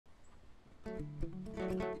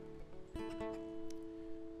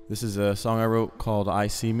This is a song I wrote called I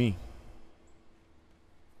See Me.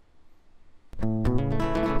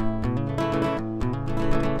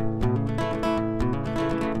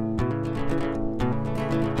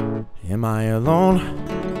 Am I alone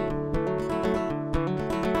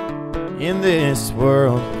in this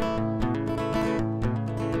world?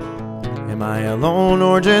 Am I alone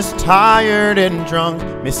or just tired and drunk,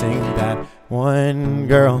 missing that one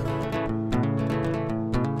girl?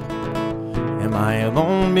 Am I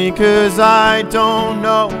alone because I don't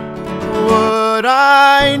know what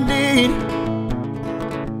I need?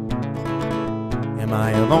 Am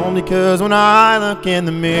I alone because when I look in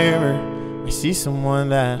the mirror, I see someone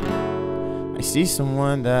that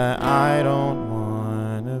I don't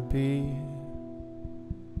wanna be?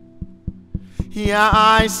 Yeah,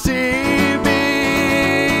 I see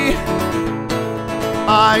me.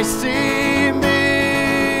 I see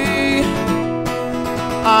me.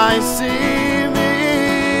 I see me.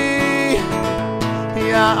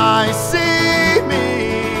 Yeah, I see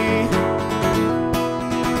me.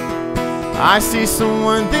 I see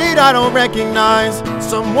someone that I don't recognize,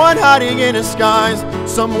 someone hiding in disguise,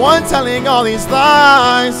 someone telling all these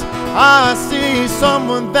lies. I see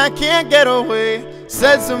someone that can't get away,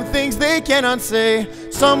 said some things they cannot say,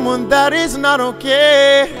 someone that is not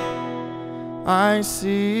okay. I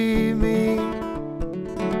see me.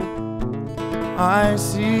 I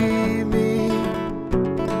see me.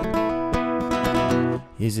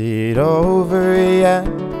 Is it over yet?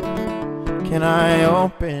 Can I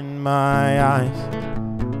open my eyes?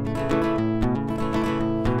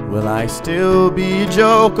 Will I still be a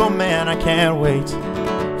joke? Oh man, I can't wait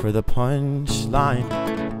for the punchline.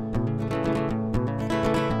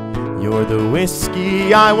 You're the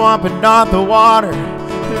whiskey I want, but not the water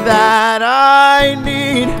that I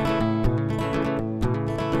need.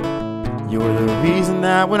 You're the reason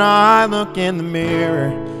that when I look in the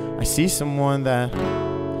mirror, I see someone that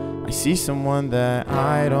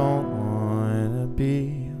I don't wanna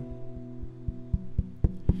be.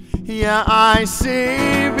 Yeah, I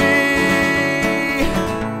see me.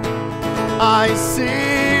 I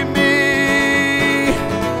see me.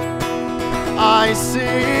 I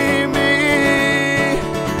see me.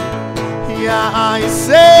 Yeah, I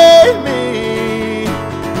see me.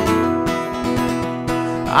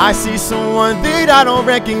 I see someone that I don't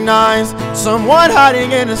recognize, someone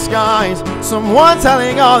hiding in disguise, someone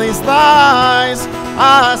telling all these lies.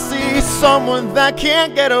 I see someone that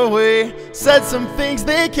can't get away, said some things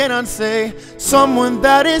they cannot say, someone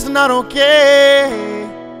that is not okay.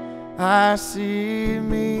 I see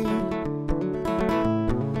me.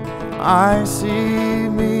 I see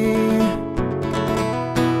me.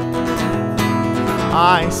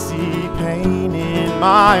 I see pain in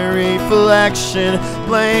my reflection.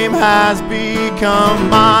 Blame has become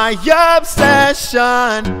my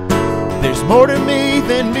obsession. There's more to me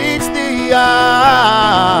than meets the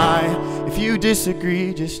eye. If you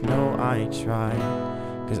disagree, just know I tried.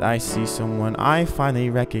 'Cause I see someone I finally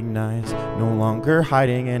recognize, no longer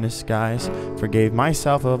hiding in disguise. Forgave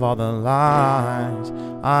myself of all the lies.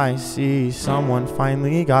 I see someone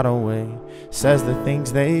finally got away, says the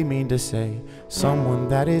things they mean to say, someone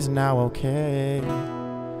that is now okay.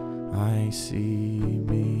 I see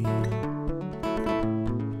me.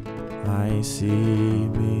 I see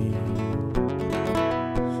me.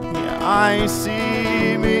 Yeah, I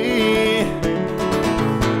see me.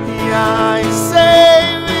 Yeah, I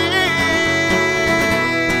see me.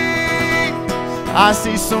 I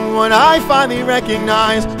see someone I finally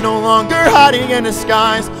recognize, no longer hiding in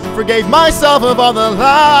disguise. Forgave myself of all the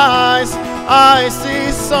lies. I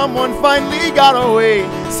see someone finally got away,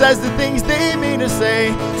 says the things they mean to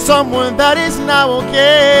say, someone that is now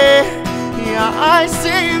okay. Yeah, I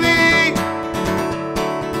see me.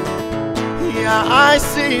 Yeah, I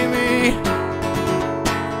see me.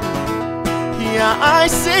 Yeah, I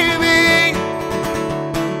see me.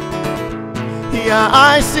 Yeah,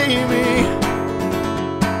 I see me.